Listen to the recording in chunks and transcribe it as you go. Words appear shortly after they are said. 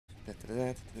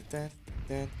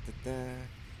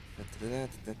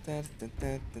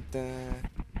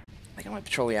think I might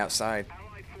patrol the outside.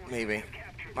 Maybe.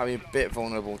 Might be a bit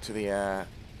vulnerable to the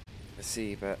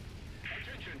sea, but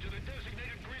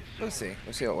we'll see.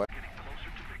 We'll see what works.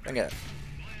 Don't get it.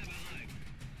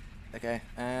 Okay,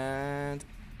 and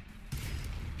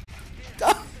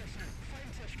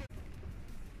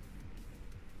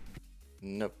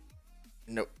nope.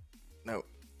 Nope. Nope.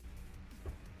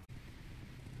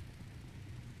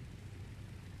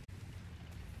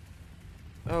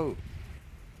 Oh.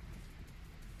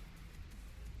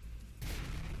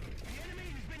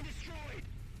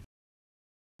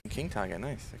 King target,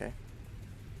 nice, okay.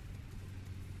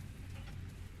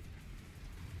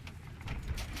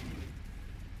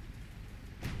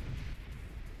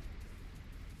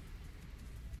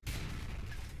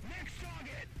 Next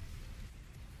target.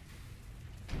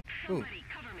 Ooh.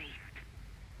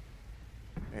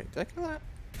 Wait, did I kill that?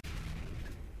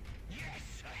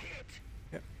 Yes, a hit.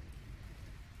 Yep.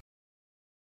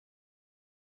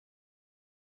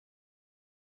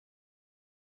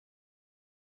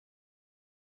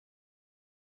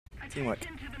 Teamwork.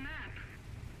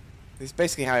 This is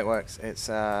basically how it works. It's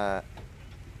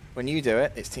when you do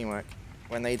it, it's teamwork.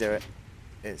 When they do it,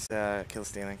 it's kill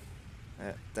stealing.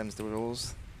 Them's the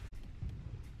rules.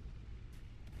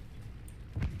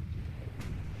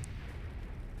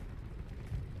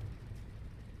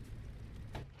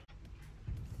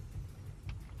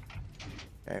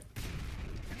 Okay.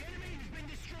 The enemy has been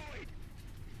destroyed.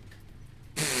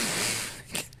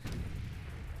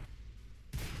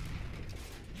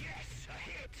 Yes, a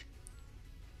hit.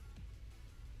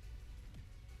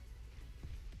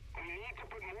 We need to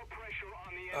put more pressure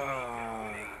on the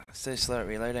enemy. So slow at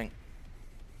reloading.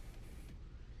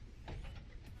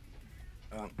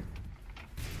 Kind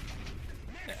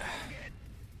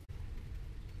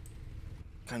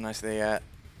of nice of the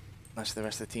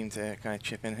rest of the team to kind of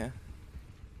chip in here.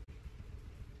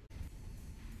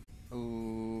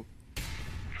 Ooh.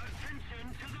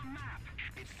 Attention to the map.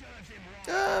 It serves him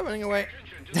right. Running away.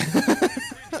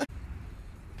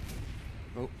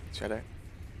 Oh, shadow.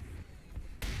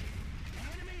 The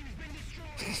enemy has been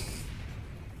destroyed.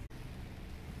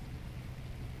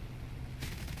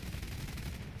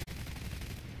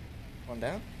 One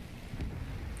down.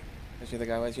 Where's the other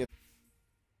guy? Where's the other?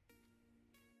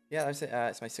 Yeah, that's it.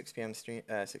 It's my 6 p.m. stream,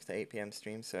 6 to 8 p.m.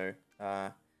 stream. So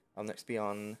I'll next be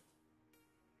on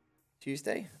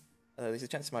Tuesday. There's a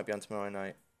chance it might be on tomorrow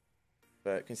night,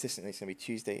 but consistently it's gonna be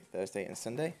Tuesday, Thursday, and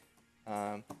Sunday.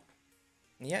 Yeah,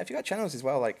 if you got channels as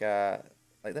well, like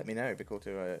let me know. It'd be cool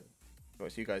to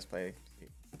watch you guys play. You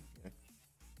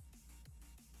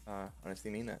know,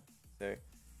 honestly mean that. So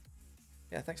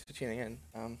yeah, thanks for tuning in.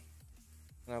 And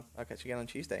I'll catch you again on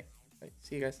Tuesday. Right,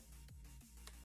 see you guys.